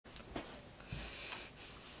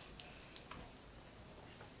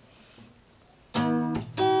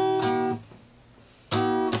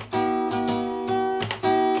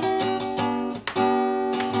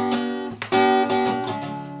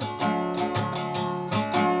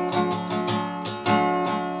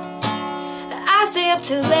up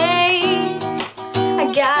too late.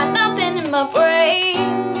 I got nothing in my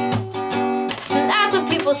brain. That's what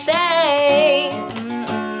people say.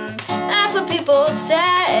 That's what people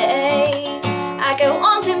say. I go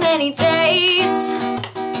on too many dates,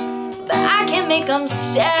 but I can't make them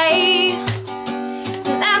stay.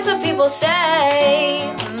 That's what people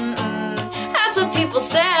say. That's what people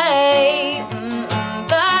say.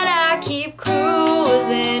 But I keep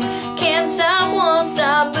cruising, can't stop, won't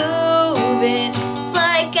stop moving. It's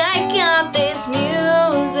like I got this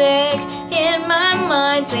music in my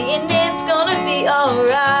mind saying it's gonna be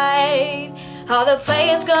alright. All the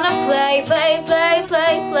players gonna play, play, play,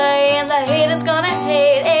 play, play, and the haters gonna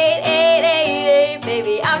hate, hate, hate, hate, hate.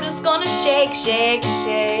 Baby, I'm just gonna shake, shake,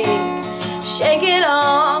 shake. Shake it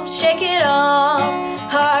off, shake it off.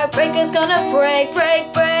 Heartbreaker's gonna break,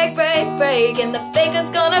 break, break, break, break, and the faker's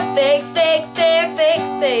gonna fake, fake, fake, fake,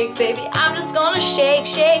 fake. Baby, I'm just gonna shake,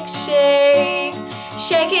 shake, shake.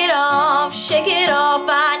 Shake it off, shake it off.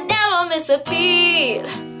 I never miss a beat.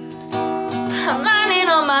 I'm landing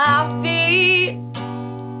on my feet.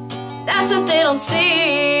 That's what they don't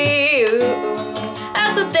see.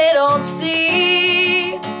 That's what they don't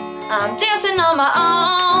see. I'm dancing on my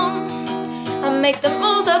own. I make the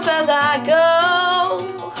moves up as I go,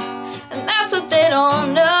 and that's what they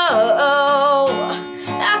don't know.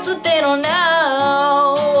 That's what they don't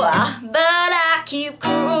know. But I keep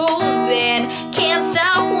cruising, can't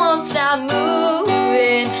stop, won't stop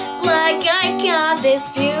moving. It's like I got this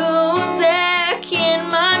music in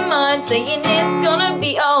my mind saying it's gonna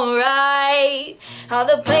be alright. All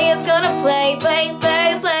the players gonna play, play,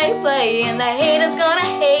 play, play, play, and the haters gonna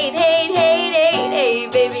hate, hate, hate, hate,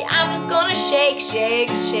 hate. Baby, I'm just gonna shake, shake,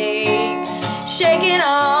 shake. Shake it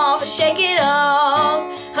off, shake it off.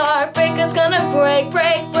 Heartbreaker's gonna break,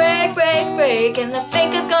 break, break, break, break, and the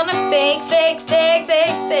faker's gonna fake, fake, fake,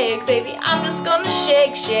 fake, fake. Baby, I'm just gonna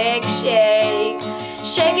shake, shake, shake.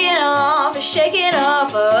 Shake it off, shake it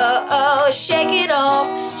off, oh, oh, shake it off,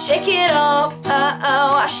 shake it off, oh,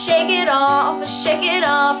 oh, I shake it off, shake it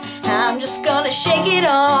off. I'm just gonna shake it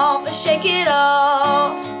off, shake it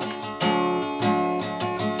off.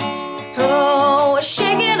 Oh,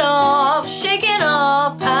 shake it off, shake it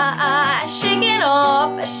off, I shake it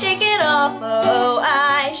off, shake it off, oh,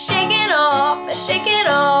 I shake it off, shake it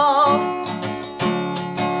off.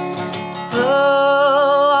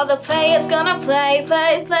 Oh, all the players gonna play,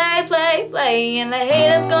 play, play, play, play, and the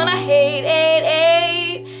haters gonna hate, hate,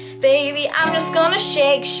 hate. Baby, I'm just gonna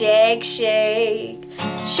shake, shake, shake.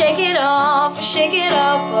 Shake it off,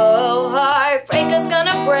 oh, heartbreaker's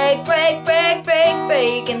gonna break, break, break, break,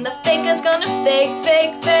 break, and the faker's gonna fake,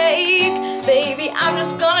 fake, fake. Baby, I'm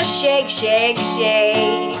just gonna shake, shake,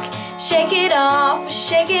 shake. Shake it off,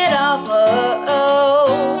 oh,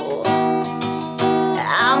 oh.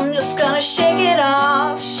 I'm just gonna shake it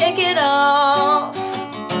off, shake it off.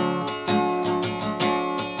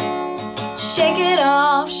 Shake it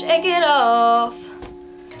off, shake it off.